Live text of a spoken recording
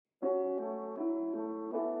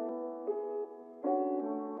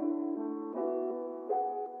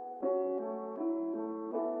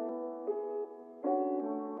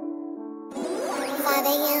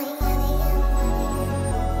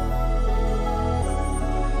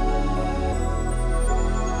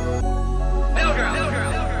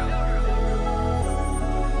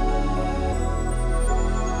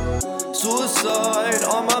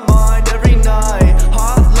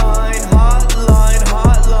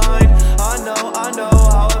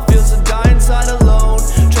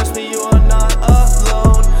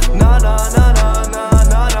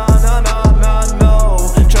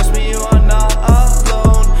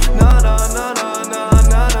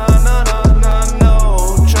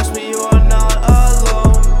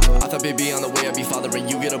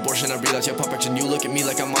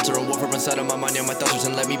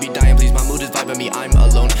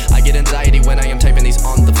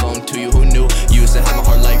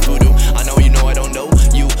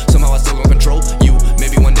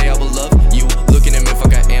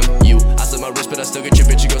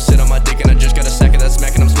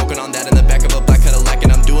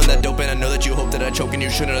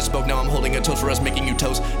smoke. Now I'm holding a toast for us, making you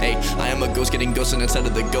toast. Ayy, I am a ghost getting ghosted instead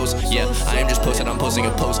of the ghost. Yeah, I am just posted, I'm posting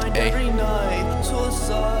a post. Ayy,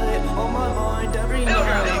 suicide on my mind every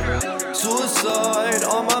night. Suicide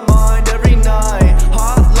on my mind every night.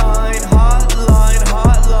 Hotline, hotline,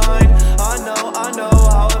 hotline. I know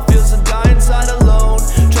how it feels to die inside alone.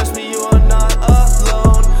 Trust me, you are not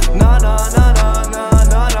alone. Nah, nah, nah, nah, nah,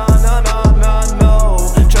 nah, nah, nah, nah,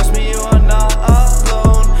 no. Trust me, you are not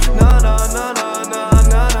alone. Nah, nah, nah, nah, nah,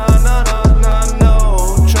 nah, nah, nah, nah,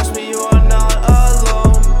 no. Trust me, you are not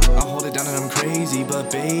alone. I hold it down and I'm crazy,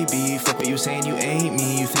 but baby, fuck what you saying, you ain't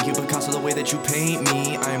me. You think you Picasso the way that you paint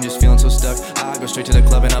me. I am just feeling so stuck. I go straight to the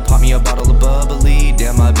club and I pop me a bottle of bubbly.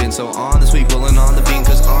 Damn, I've been so on this week, rolling on the bean.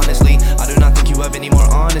 Cause honestly, I do not think you have any more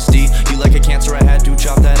honesty. You like a cancer, I had to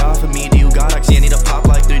chop that off of me. Do you got oxy? I need a pop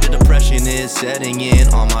like 3. The depression is setting in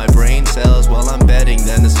on my brain cells. While I'm betting,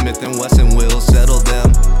 then the Smith & Wesson will settle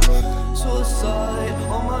them. Suicide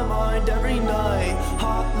on my mind every night.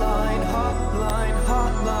 Hotline, hotline,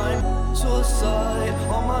 hotline. Suicide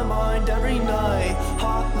on my mind every night.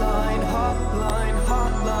 Hotline, hotline,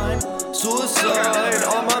 hotline. Suicide